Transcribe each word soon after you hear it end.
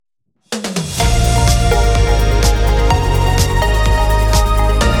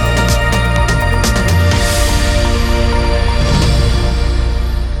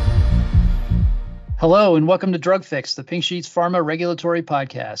Hello, and welcome to Drug Fix, the Pink Sheet's Pharma Regulatory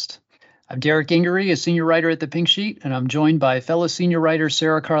Podcast. I'm Derek Gingery, a senior writer at the Pink Sheet, and I'm joined by fellow senior writer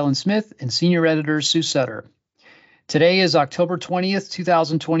Sarah Carlin-Smith and senior editor Sue Sutter. Today is October 20th,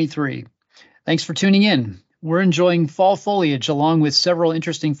 2023. Thanks for tuning in. We're enjoying fall foliage along with several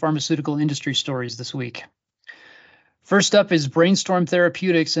interesting pharmaceutical industry stories this week. First up is BrainStorm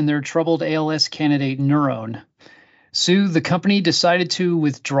Therapeutics and their troubled ALS candidate NurOwn. Sue, the company decided to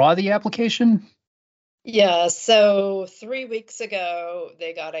withdraw the application? Yeah, so 3 weeks ago,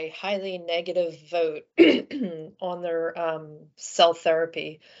 they got a highly negative vote on their cell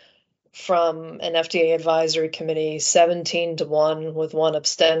therapy from an FDA advisory committee, 17-1 with one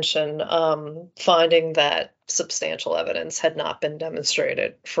abstention, finding that substantial evidence had not been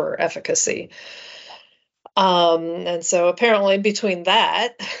demonstrated for efficacy. And so apparently between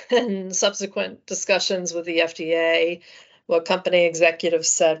that and subsequent discussions with the FDA, what company executives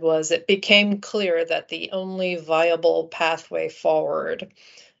said was it became clear that the only viable pathway forward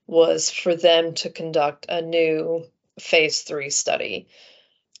was for them to conduct a new phase 3 study.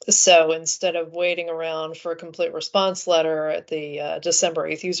 So instead of waiting around for a complete response letter at the December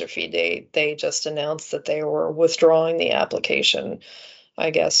 8th user fee date, they just announced that they were withdrawing the application, I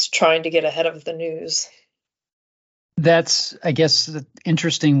guess, trying to get ahead of the news. That's, I guess, an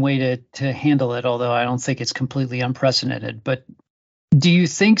interesting way to handle it, although I don't think it's completely unprecedented. But do you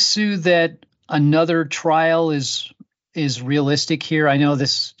think, Sue, that another trial is realistic here? I know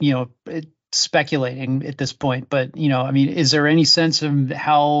this, it's speculating at this point, but, I mean, is there any sense of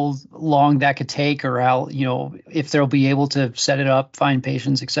how long that could take or how, if they'll be able to set it up, find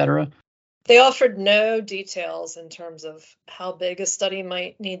patients, et cetera? They offered no details in terms of how big a study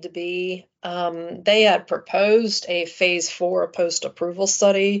might need to be. They had proposed a phase 4 post-approval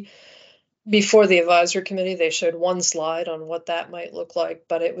study. Before the advisory committee, they showed one slide on what that might look like,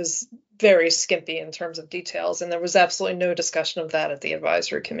 but it was very skimpy in terms of details, and there was absolutely no discussion of that at the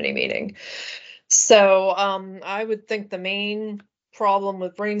advisory committee meeting. So I would think the main problem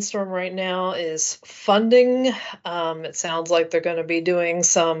with BrainStorm right now is funding. It sounds like they're going to be doing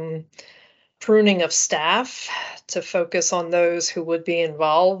some pruning of staff to focus on those who would be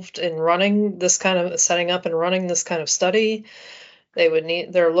involved in running this kind of setting up and running this kind of study.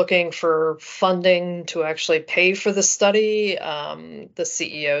 They're looking for funding to actually pay for the study. The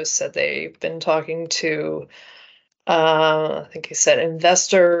CEO said they've been talking to, I think he said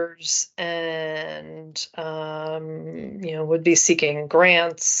investors and, would be seeking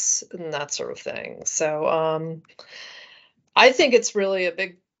grants and that sort of thing. So I think it's really a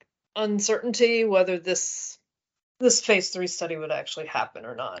big uncertainty whether this phase 3 study would actually happen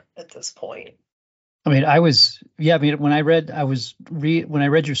or not at this point. I mean, when I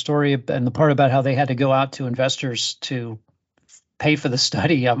read your story and the part about how they had to go out to investors to pay for the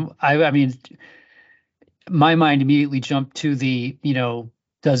study, I mean, my mind immediately jumped to the,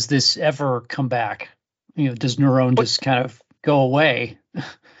 does this ever come back? Does NurOwn just kind of go away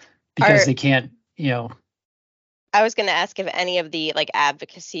because they can't, I was going to ask if any of the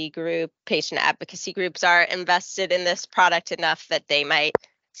patient advocacy groups are invested in this product enough that they might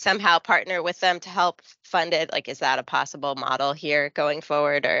somehow partner with them to help fund it. Like, is that a possible model here going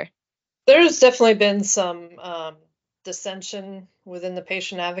forward? Or there's definitely been some dissension within the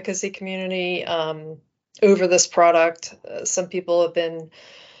patient advocacy community over this product. Some people have been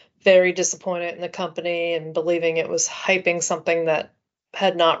very disappointed in the company and believing it was hyping something that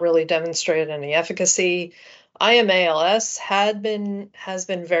had not really demonstrated any efficacy. IMALS has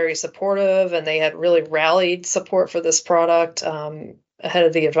been very supportive, and they had really rallied support for this product ahead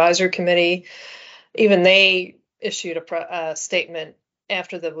of the advisory committee. Even they issued a statement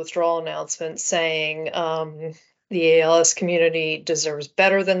after the withdrawal announcement saying the ALS community deserves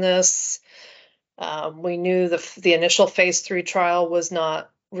better than this. We knew the initial phase 3 trial was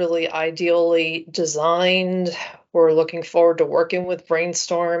not really ideally designed. We're looking forward to working with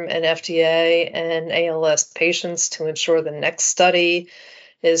BrainStorm and FDA and ALS patients to ensure the next study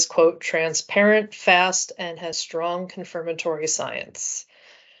is, quote, transparent, fast, and has strong confirmatory science,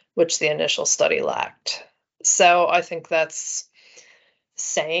 which the initial study lacked. So I think that's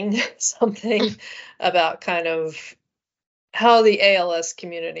saying something about kind of how the ALS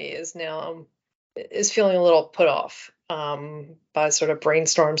community is feeling a little put off by sort of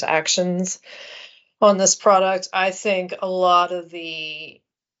BrainStorm's actions on this product. I think a lot of the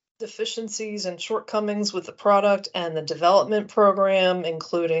deficiencies and shortcomings with the product and the development program,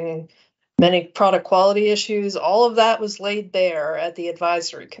 including many product quality issues, all of that was laid bare at the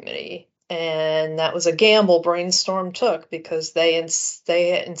advisory committee. And that was a gamble BrainStorm took because they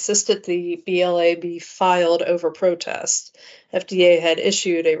insisted the BLA be filed over protest. FDA had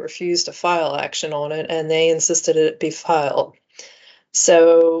issued a refuse to file action on it, and they insisted it be filed.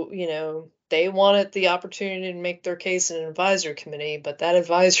 So, they wanted the opportunity to make their case in an advisory committee, but that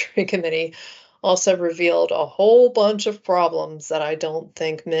advisory committee also revealed a whole bunch of problems that I don't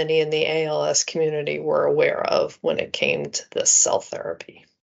think many in the ALS community were aware of when it came to this cell therapy.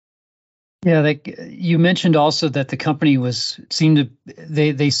 Yeah, you mentioned also that the company seemed to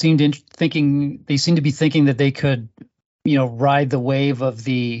be thinking that they could, ride the wave of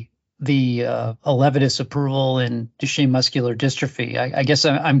the Elevidys approval in Duchenne muscular dystrophy. I guess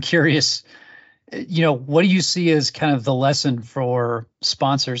I'm curious, what do you see as kind of the lesson for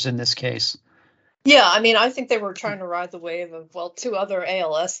sponsors in this case? Yeah, I think they were trying to ride the wave of, two other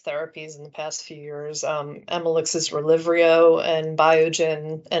ALS therapies in the past few years, Emilix's Relivrio and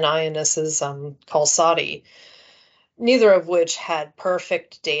Biogen and Ionis's Qalsody, neither of which had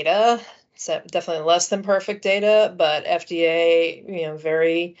perfect data, so definitely less than perfect data, but FDA,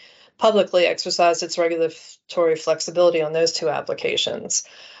 very publicly exercised its regulatory flexibility on those two applications.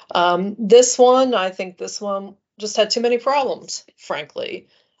 I think this one just had too many problems, frankly.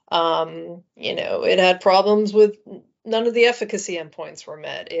 It had problems with none of the efficacy endpoints were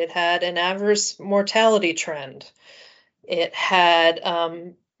met. It had an adverse mortality trend. It had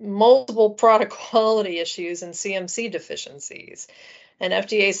multiple product quality issues and CMC deficiencies. And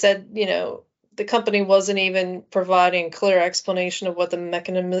FDA said, the company wasn't even providing a clear explanation of what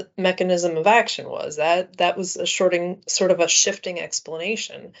the mechanism of action was. That was sort of a shifting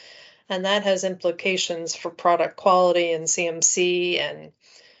explanation. And that has implications for product quality and CMC and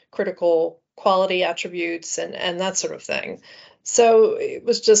critical quality attributes and that sort of thing. So it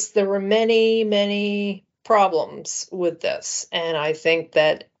was just, there were many, many problems with this. And I think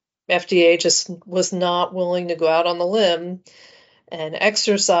that FDA just was not willing to go out on the limb and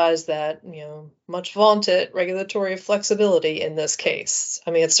exercise that, much vaunted regulatory flexibility in this case.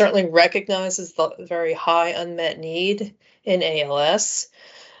 It certainly recognizes the very high unmet need in ALS,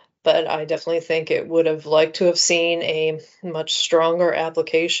 but I definitely think it would have liked to have seen a much stronger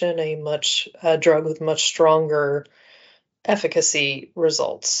application, a drug with much stronger efficacy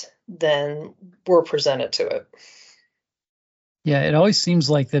results than were presented to it. Yeah, it always seems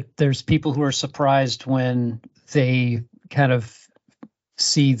like that there's people who are surprised when they kind of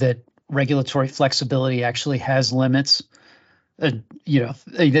see that regulatory flexibility actually has limits.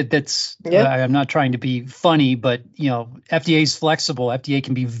 That's, I'm not trying to be funny, but FDA is flexible. FDA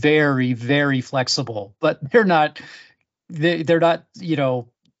can be very, very flexible, but they're not. They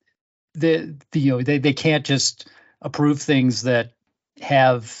can't just approve things that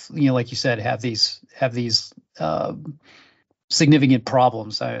have, like you said, have these significant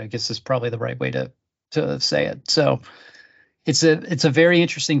problems. I guess is probably the right way to say it. So it's a very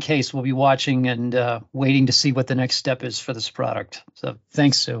interesting case. We'll be watching and waiting to see what the next step is for this product. So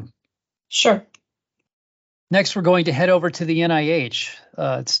thanks, Sue. Sure. Next, we're going to head over to the NIH.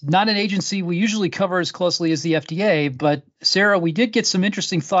 It's not an agency we usually cover as closely as the FDA, but Sarah, we did get some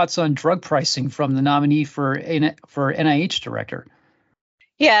interesting thoughts on drug pricing from the nominee for NIH director.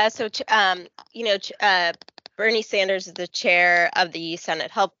 Yeah, so Bernie Sanders is the chair of the Senate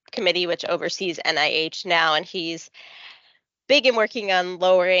Health Committee, which oversees NIH now, and he's big in working on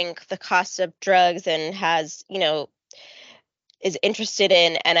lowering the cost of drugs and has, is interested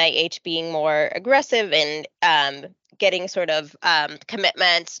in NIH being more aggressive and getting sort of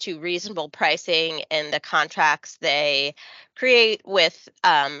commitments to reasonable pricing in the contracts they create with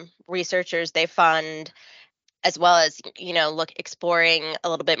researchers they fund, as well as, exploring a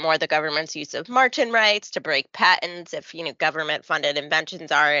little bit more the government's use of Martin rights to break patents if, government-funded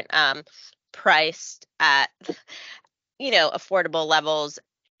inventions aren't priced at, affordable levels.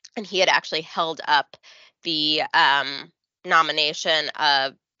 And he had actually held up the nomination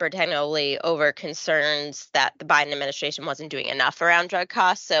of Bertagnolli over concerns that the Biden administration wasn't doing enough around drug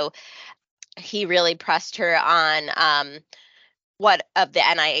costs. So he really pressed her on what of the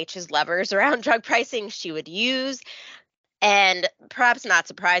NIH's levers around drug pricing she would use. And perhaps not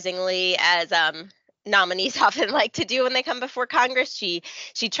surprisingly, as nominees often like to do when they come before Congress, she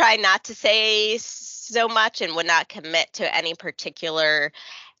tried not to say so much and would not commit to any particular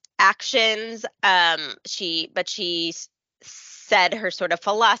actions. She said her sort of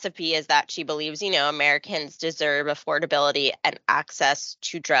philosophy is that she believes, Americans deserve affordability and access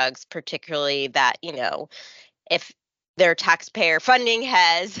to drugs, particularly that, if their taxpayer funding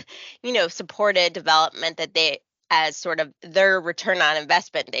has, supported development, that they, as sort of their return on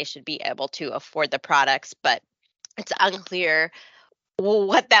investment, they should be able to afford the products. But it's unclear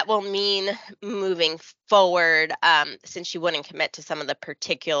what that will mean moving forward, since she wouldn't commit to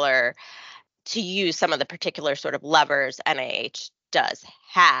use some of the particular sort of levers NIH does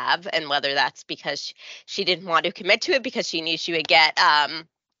have, and whether that's because she didn't want to commit to it because she knew she would get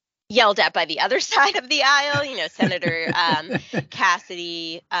yelled at by the other side of the aisle. Senator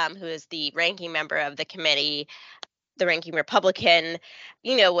Cassidy, who is the ranking member of the committee, the ranking Republican,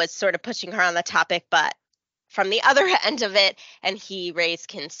 was sort of pushing her on the topic, but from the other end of it, and he raised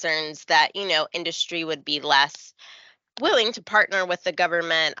concerns that, industry would be less willing to partner with the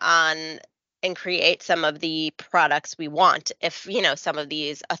government on and create some of the products we want if, some of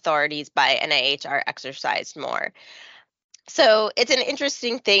these authorities by NIH are exercised more. So it's an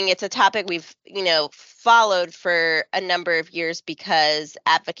interesting thing. It's a topic we've, followed for a number of years because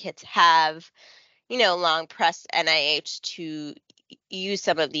advocates have, long pressed NIH to use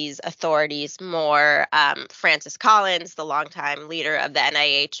some of these authorities more. Francis Collins, the longtime leader of the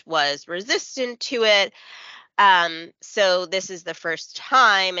NIH, was resistant to it. So this is the first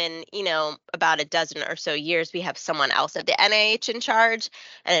time in, about a dozen or so years, we have someone else at the NIH in charge.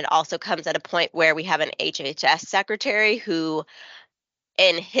 And it also comes at a point where we have an HHS secretary who,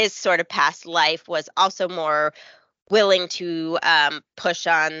 in his sort of past life, was also more willing to push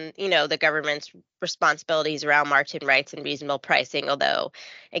on, the government's responsibilities around market rights and reasonable pricing. Although,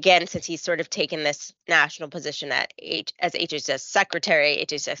 again, since he's sort of taken this national position as HHS Secretary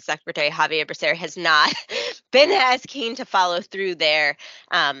Javier Becerra has not been as keen to follow through there.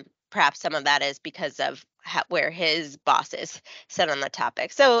 Perhaps some of that is because of where his bosses sit on the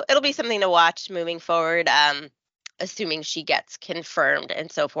topic. So it'll be something to watch moving forward, assuming she gets confirmed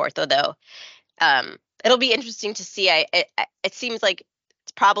and so forth. Although it'll be interesting to see. It seems like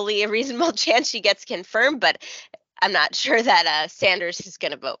it's probably a reasonable chance she gets confirmed, but I'm not sure that Sanders is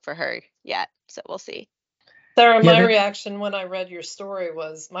going to vote for her yet. So we'll see. Sarah, my reaction when I read your story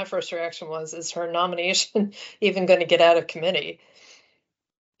my first reaction was, is her nomination even going to get out of committee?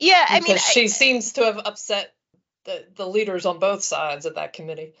 Yeah, because she seems to have upset the leaders on both sides of that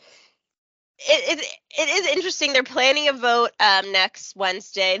committee. It is interesting. They're planning a vote next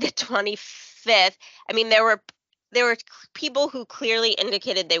Wednesday, the 25th. There were people who clearly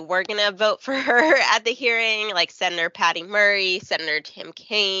indicated they were going to vote for her at the hearing, like Senator Patty Murray, Senator Tim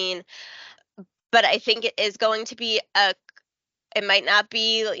Kaine. But I think it is going to be it might not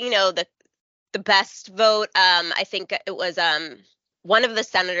be, the best vote. I think it was one of the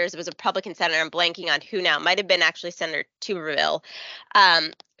senators, it was a Republican senator, I'm blanking on who now, might have been actually Senator Tuberville,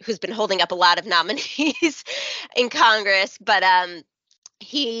 who's been holding up a lot of nominees in Congress, but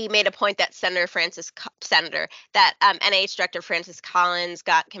he made a point that NIH Director Francis Collins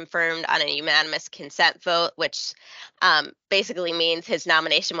got confirmed on a unanimous consent vote, which basically means his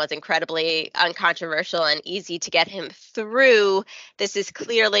nomination was incredibly uncontroversial and easy to get him through. This is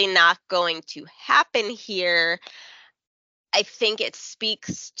clearly not going to happen here. I think it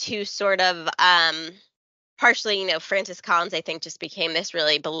speaks to sort of partially, Francis Collins, I think, just became this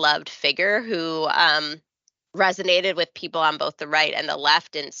really beloved figure who resonated with people on both the right and the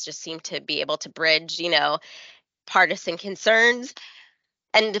left, and just seemed to be able to bridge, partisan concerns.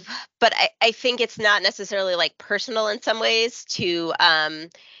 But I think it's not necessarily like personal in some ways to,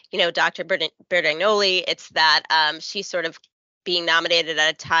 Dr. Bertagnoli. It's that she's sort of being nominated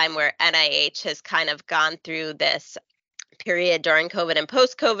at a time where NIH has kind of gone through this period during COVID and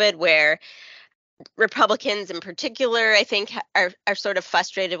post-COVID where Republicans in particular, I think, are sort of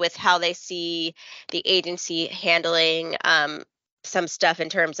frustrated with how they see the agency handling some stuff in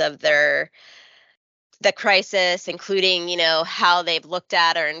terms of the crisis, including, how they've looked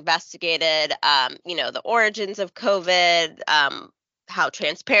at or investigated, the origins of COVID, how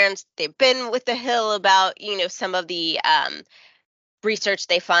transparent they've been with the Hill about, some of the research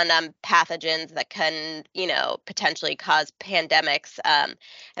they fund on pathogens that can, potentially cause pandemics. And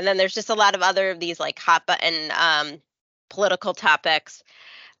then there's just a lot of other of these like hot button political topics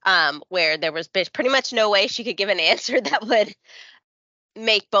where there was pretty much no way she could give an answer that would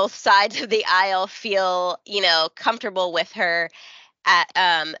make both sides of the aisle feel, comfortable with her. At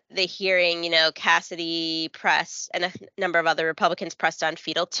the hearing, Cassidy pressed, and a number of other Republicans pressed on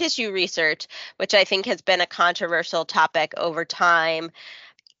fetal tissue research, which I think has been a controversial topic over time.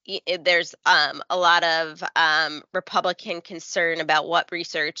 There's a lot of Republican concern about what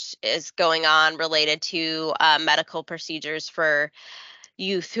research is going on related to medical procedures for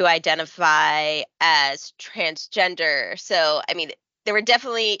youth who identify as transgender. So, it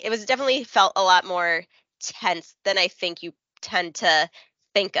was definitely felt a lot more tense than I think you tend to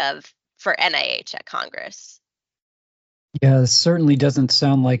think of for NIH at Congress. Yeah, this certainly doesn't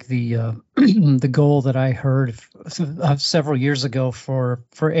sound like the the goal that I heard several years ago for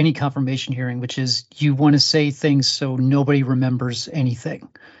any confirmation hearing, which is you want to say things so nobody remembers anything.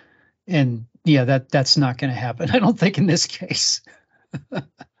 And yeah, that's not going to happen. I don't think in this case.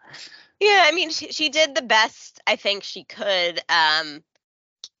 Yeah, I mean, she did the best I think she could,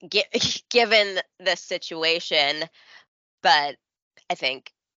 given the situation. But I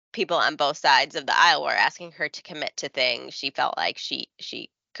think people on both sides of the aisle were asking her to commit to things she felt like she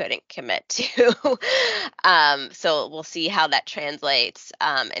couldn't commit to. So we'll see how that translates,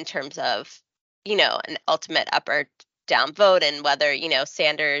 in terms of, an ultimate up or down vote, and whether,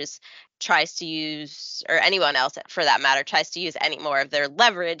 Sanders tries to use, or anyone else for that matter, tries to use any more of their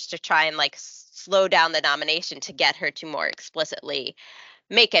leverage to try and like slow down the nomination to get her to more explicitly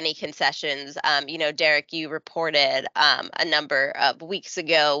make any concessions. Derek, you reported, a number of weeks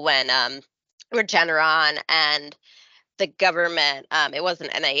ago when, Regeneron and the government, it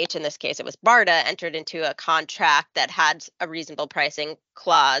wasn't NIH in this case, it was BARDA, entered into a contract that had a reasonable pricing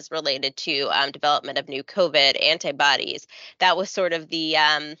clause related to, development of new COVID antibodies. That was sort of the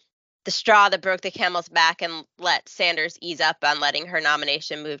straw that broke the camel's back and let Sanders ease up on letting her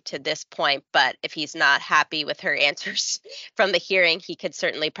nomination move to this point. But if he's not happy with her answers from the hearing, he could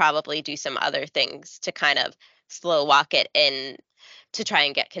certainly probably do some other things to kind of slow walk it in to try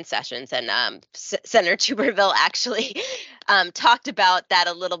and get concessions. And, Senator Tuberville actually, talked about that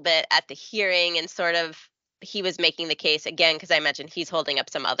a little bit at the hearing, and sort of he was making the case again, because I mentioned he's holding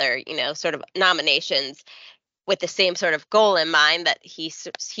up some other, sort of nominations with the same sort of goal in mind, that he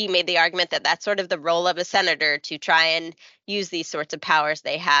made the argument that that's sort of the role of a senator, to try and use these sorts of powers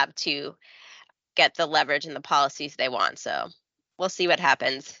they have to get the leverage and the policies they want. So we'll see what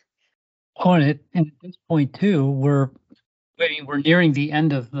happens. On it, and at this point too, we're nearing the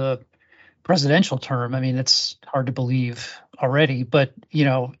end of the presidential term. I mean, it's hard to believe already, but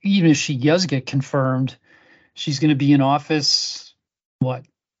even if she does get confirmed, she's going to be in office, what,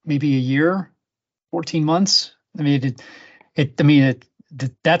 maybe a year, 14 months? I mean,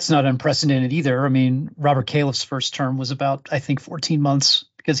 that's not unprecedented either. I mean, Robert Califf's first term was about, I think, 14 months,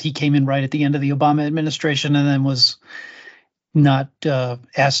 because he came in right at the end of the Obama administration and then was not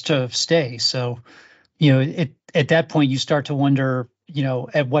asked to stay. So, at that point, you start to wonder,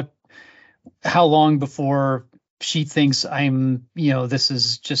 how long before she thinks this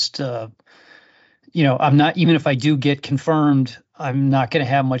is just, I'm not, even if I do get confirmed, I'm not going to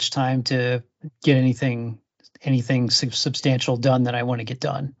have much time to get anything substantial done that I want to get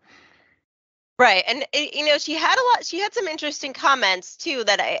done. Right. And, she had some interesting comments too,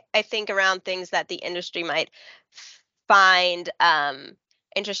 that I think around things that the industry might find,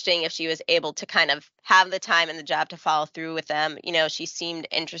 interesting if she was able to kind of have the time and the job to follow through with them. She seemed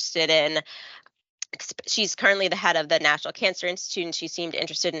interested in, she's currently the head of the National Cancer Institute, and she seemed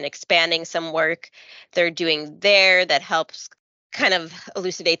interested in expanding some work they're doing there that helps kind of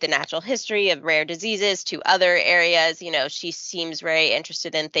elucidate the natural history of rare diseases to other areas. She seems very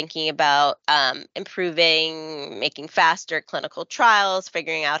interested in thinking about, improving, making faster clinical trials,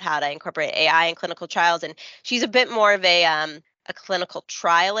 figuring out how to incorporate AI in clinical trials. And she's a bit more of a clinical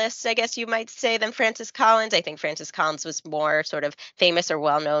trialist, I guess you might say, than Francis Collins. I think Francis Collins was more sort of famous or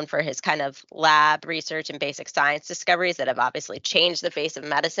well known for his kind of lab research and basic science discoveries that have obviously changed the face of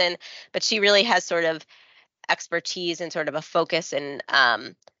medicine. But she really has sort of expertise and sort of a focus in,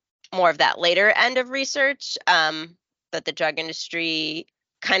 more of that later end of research, that the drug industry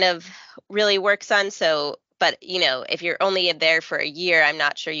kind of really works on. So, but if you're only there for a year, I'm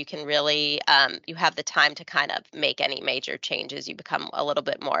not sure you can really, you have the time to kind of make any major changes. You become a little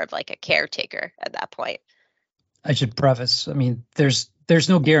bit more of like a caretaker at that point. I should preface, I mean, there's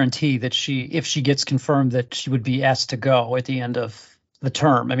no guarantee that if she gets confirmed, that she would be asked to go at the end of the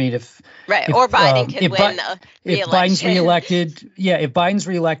term. I mean, if Biden can win if Biden's reelected, if Biden's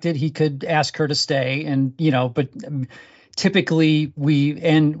reelected, he could ask her to stay, and but typically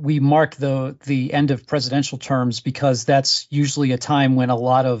we mark the end of presidential terms, because that's usually a time when a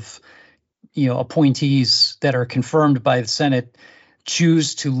lot of appointees that are confirmed by the Senate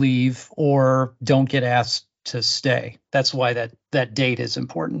choose to leave or don't get asked to stay. That's why that date is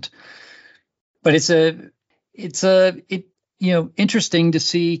important. But it's interesting to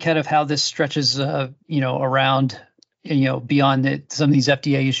see kind of how this stretches, around, beyond some of these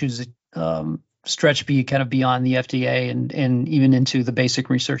FDA issues, stretch kind of beyond the FDA and even into the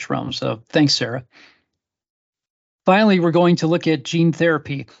basic research realm. So thanks, Sarah. Finally, we're going to look at gene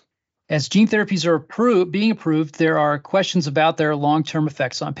therapy. As gene therapies are being approved, there are questions about their long-term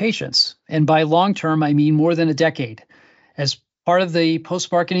effects on patients. And by long-term, I mean more than a decade. As Part of the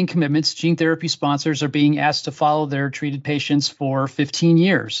post-marketing commitments, gene therapy sponsors are being asked to follow their treated patients for 15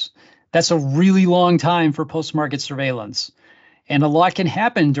 years. That's a really long time for post-market surveillance. And a lot can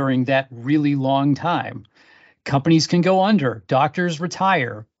happen during that really long time. Companies can go under, doctors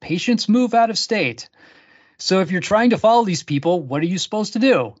retire, patients move out of state. So if you're trying to follow these people, what are you supposed to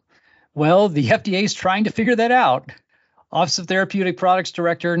do? Well, the FDA is trying to figure that out. Office of Therapeutic Products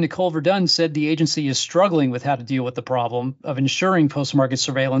Director Nicole Verdun said the agency is struggling with how to deal with the problem of ensuring post-market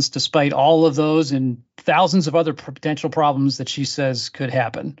surveillance, despite all of those and thousands of other potential problems that she says could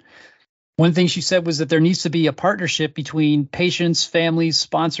happen. One thing she said was that there needs to be a partnership between patients, families,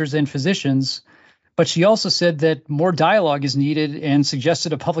 sponsors, and physicians. But she also said that more dialogue is needed and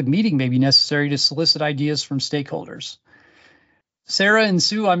suggested a public meeting may be necessary to solicit ideas from stakeholders. Sarah and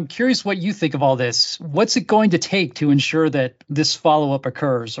Sue, I'm curious what you think of all this. What's it going to take to ensure that this follow-up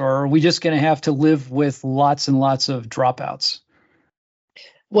occurs, or are we just going to have to live with lots and lots of dropouts?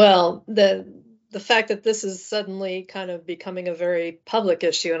 Well, the fact that this is suddenly kind of becoming a very public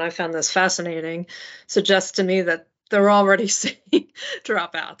issue, and I found this fascinating, suggests to me that they're already seeing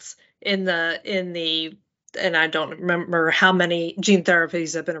dropouts in the and I don't remember how many gene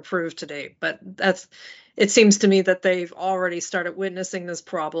therapies have been approved to date, but it seems to me that they've already started witnessing this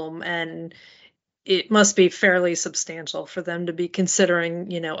problem, and it must be fairly substantial for them to be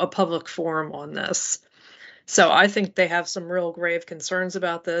considering, a public forum on this. So I think they have some real grave concerns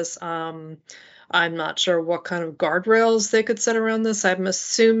about this. I'm not sure what kind of guardrails they could set around this. I'm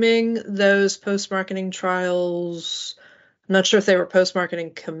assuming those post-marketing trials, I'm not sure if they were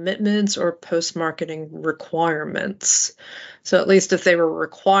post-marketing commitments or post-marketing requirements. So at least if they were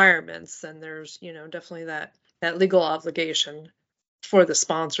requirements, then there's, definitely that legal obligation for the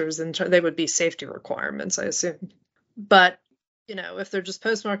sponsors, and they would be safety requirements, I assume. But, if they're just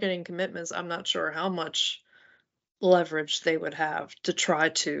post-marketing commitments, I'm not sure how much leverage they would have to try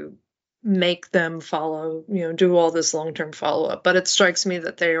to make them follow, do all this long-term follow-up. But it strikes me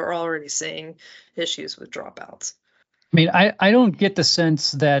that they are already seeing issues with dropouts. I mean, I don't get the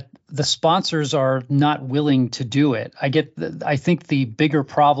sense that the sponsors are not willing to do it. I think the bigger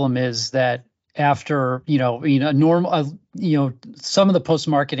problem is that after, normal, some of the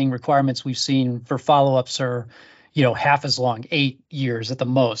post-marketing requirements we've seen for follow-ups are, half as long, 8 years at the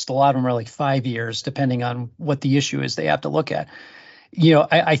most. A lot of them are like 5 years, depending on what the issue is they have to look at.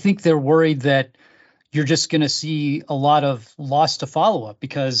 I think they're worried that you're just going to see a lot of loss to follow-up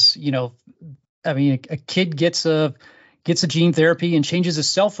because, a kid gets a gene therapy and changes his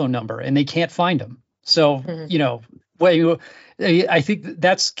cell phone number and they can't find him. So, I think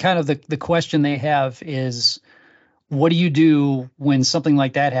that's kind of the question they have is, what do you do when something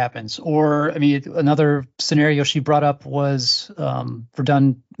like that happens? Or, another scenario she brought up was,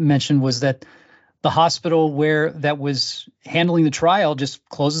 Verdun mentioned, was that the hospital that was handling the trial just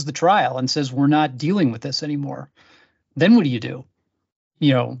closes the trial and says, we're not dealing with this anymore. Then what do you do?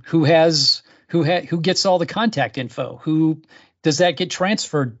 Who gets all the contact info? Who does that get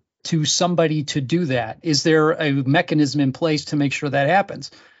transferred to somebody to do that? Is there a mechanism in place to make sure that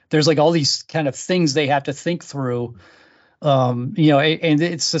happens? There's like all these kind of things they have to think through. And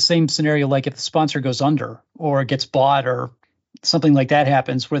it's the same scenario like if the sponsor goes under or gets bought or something like that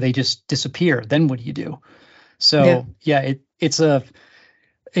happens where they just disappear. Then what do you do? So I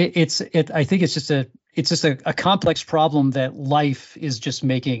think it's just a complex problem that life is just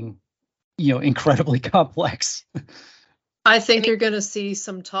making, incredibly complex. I think you're going to see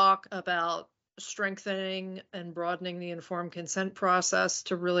some talk about strengthening and broadening the informed consent process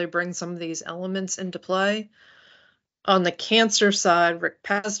to really bring some of these elements into play. On the cancer side, Rick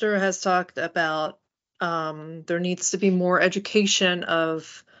Pazder has talked about there needs to be more education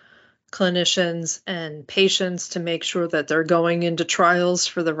of clinicians and patients to make sure that they're going into trials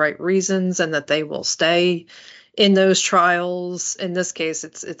for the right reasons and that they will stay in those trials. In this case,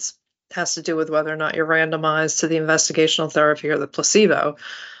 it's has to do with whether or not you're randomized to the investigational therapy or the placebo.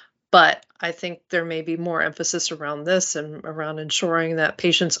 But I think there may be more emphasis around this and around ensuring that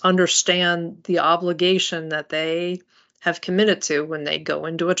patients understand the obligation that they have committed to when they go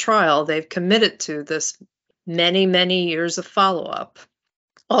into a trial. They've committed to this many, many years of follow-up.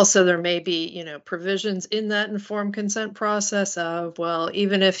 Also, there may be, provisions in that informed consent process of, well,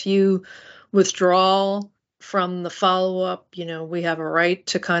 even if you withdraw from the follow-up, we have a right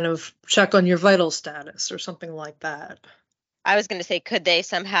to kind of check on your vital status or something like that. I was going to say, could they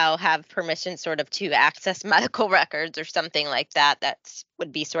somehow have permission sort of to access medical records or something like that? That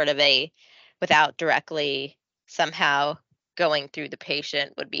would be sort of without directly somehow going through the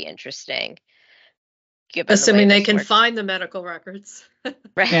patient would be interesting. Assuming they can find the medical records.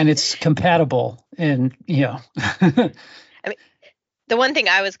 Right. And it's compatible and, The one thing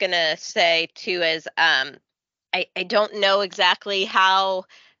I was going to say too is I don't know exactly how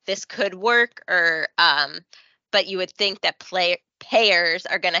this could work, or but you would think that payers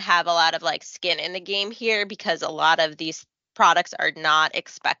are going to have a lot of like skin in the game here, because a lot of these products are not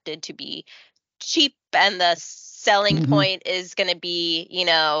expected to be cheap, and the selling point is going to be,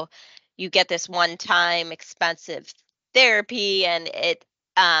 you get this one-time expensive therapy, and it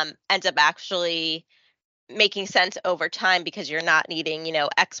ends up actually making sense over time, because you're not needing,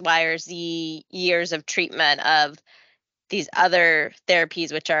 X, Y, or Z years of treatment of these other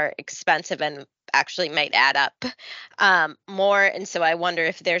therapies, which are expensive and actually might add up more. And so I wonder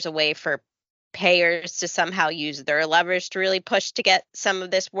if there's a way for payers to somehow use their leverage to really push to get some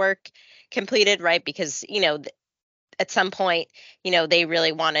of this work completed, right? Because, at some point, they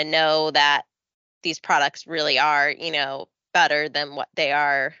really want to know that these products really are, better than what they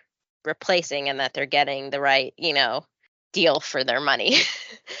are replacing, and that they're getting the right, deal for their money.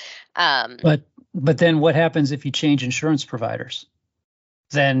 But then what happens if you change insurance providers?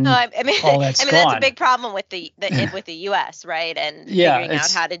 Then I mean, all that's gone. That's a big problem with the U.S., right? And figuring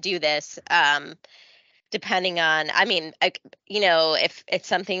out how to do this, depending on, if it's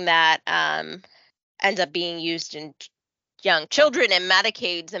something that ends up being used in young children, and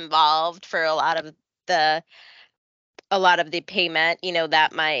Medicaid's involved for a lot of the payment,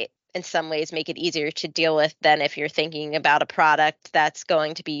 that might in some ways make it easier to deal with than if you're thinking about a product that's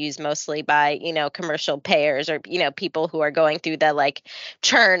going to be used mostly by, commercial payers, or, people who are going through the like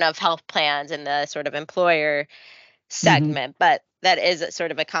churn of health plans in the sort of employer segment. But that is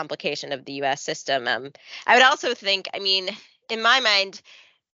sort of a complication of the US system. I would also think, in my mind,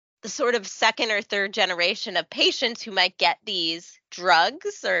 the sort of second or third generation of patients who might get these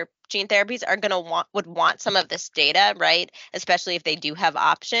drugs or gene therapies are would want some of this data, right? Especially if they do have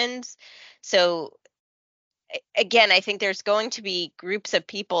options. So again, I think there's going to be groups of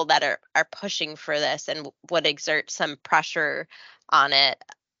people that are pushing for this and would exert some pressure on it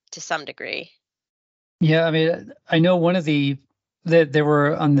to some degree. Yeah, I know one of that they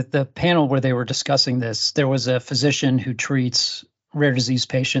were on the panel where they were discussing this. There was a physician who treats rare disease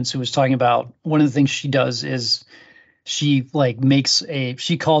patients who was talking about one of the things she does is she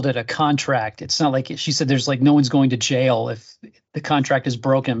she called it a contract. It's not like, she said there's like no one's going to jail if the contract is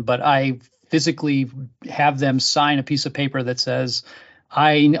broken, but I physically have them sign a piece of paper that says,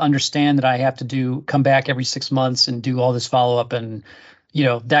 I understand that I have to come back every 6 months and do all this follow-up and,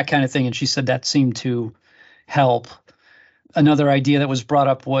 that kind of thing. And she said that seemed to help. Another idea that was brought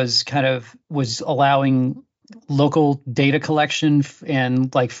up was allowing local data collection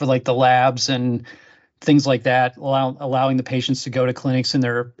and for the labs and things like that, allowing the patients to go to clinics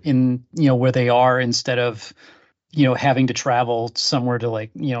where they are, instead of having to travel somewhere to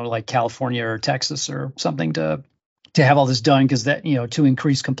like California or Texas or something to have all this done, because that to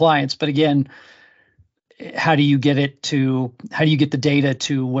increase compliance. But again, how do you get the data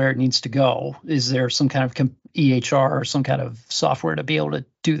to where it needs to go? Is there some kind of EHR or some kind of software to be able to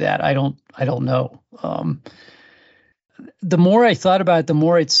do that? I don't know. The more I thought about it, the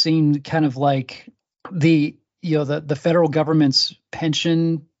more it seemed kind of like the federal government's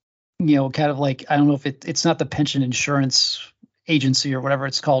pension, kind of like, I don't know if it's not the pension insurance agency or whatever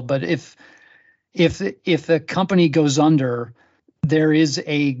it's called, but if a company goes under, there is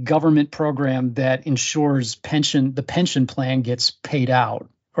a government program that ensures the pension plan gets paid out,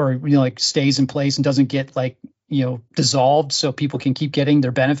 or stays in place and doesn't get dissolved, so people can keep getting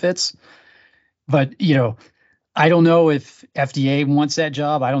their benefits. But I don't know if FDA wants that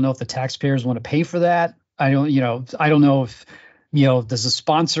job. I don't know if the taxpayers want to pay for that. I don't know if does a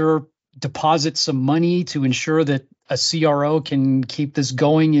sponsor deposit some money to ensure that a CRO can keep this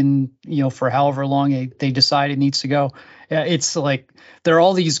going in for however long they decide it needs to go. It's like there are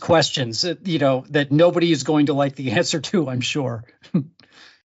all these questions that nobody is going to like the answer to, I'm sure.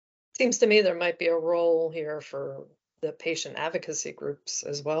 Seems to me there might be a role here for the patient advocacy groups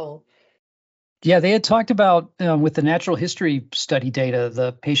as well. Yeah, they had talked about with the natural history study data,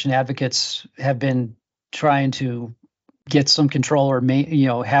 the patient advocates have been trying to get some control, or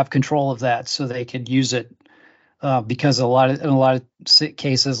have control of that, so they could use it because in a lot of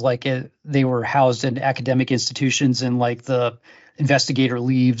cases, they were housed in academic institutions, and the investigator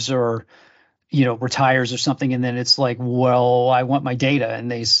leaves or retires or something, and then it's like, well, I want my data,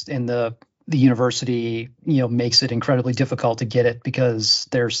 and the university makes it incredibly difficult to get it, because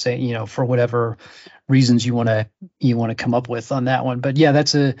they're saying for whatever reasons you want to come up with on that one. But yeah,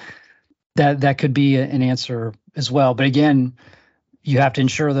 that could be an answer as well. But again, you have to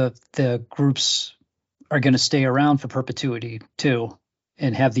ensure that the groups are going to stay around for perpetuity too,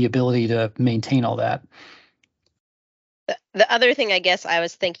 and have the ability to maintain all that. The other thing I guess I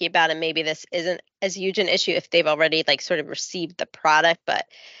was thinking about, and maybe this isn't as huge an issue if they've already like sort of received the product, but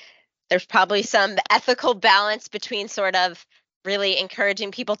there's probably some ethical balance between sort of really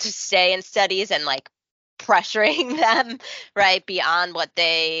encouraging people to stay in studies and like pressuring them, right, beyond what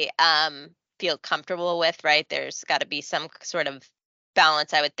they feel comfortable with, right? There's got to be some sort of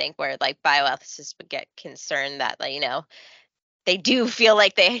balance, I would think, where like bioethicists would get concerned that, like, they do feel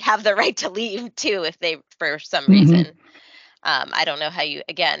like they have the right to leave too if they, for some reason. I don't know how you,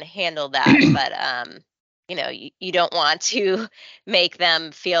 again, handle that, but, you don't want to make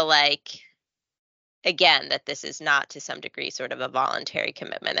them feel like, again, that this is not to some degree sort of a voluntary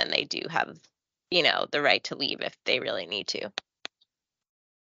commitment and they do have, the right to leave if they really need to.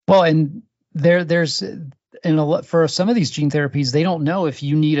 Well, and there's for some of these gene therapies, they don't know if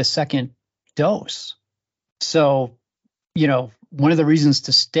you need a second dose. So, one of the reasons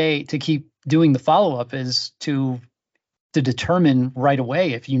to keep doing the follow-up is to determine right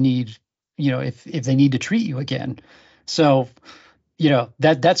away if you need, if they need to treat you again. So,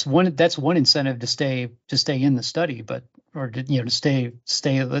 that's one incentive to stay in the study, to stay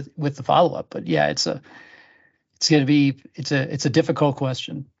with the follow-up. But yeah, it's a difficult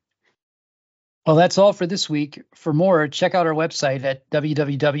question. Well, that's all for this week. For more, check out our website at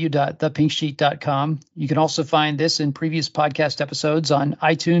www.thepinksheet.com. You can also find this and previous podcast episodes on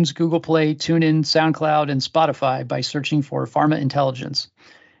iTunes, Google Play, TuneIn, SoundCloud, and Spotify by searching for Pharma Intelligence.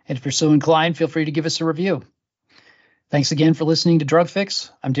 And if you're so inclined, feel free to give us a review. Thanks again for listening to Drug Fix.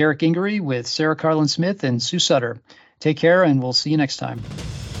 I'm Derek Gingery with Sarah Carlin Smith and Sue Sutter. Take care, and we'll see you next time.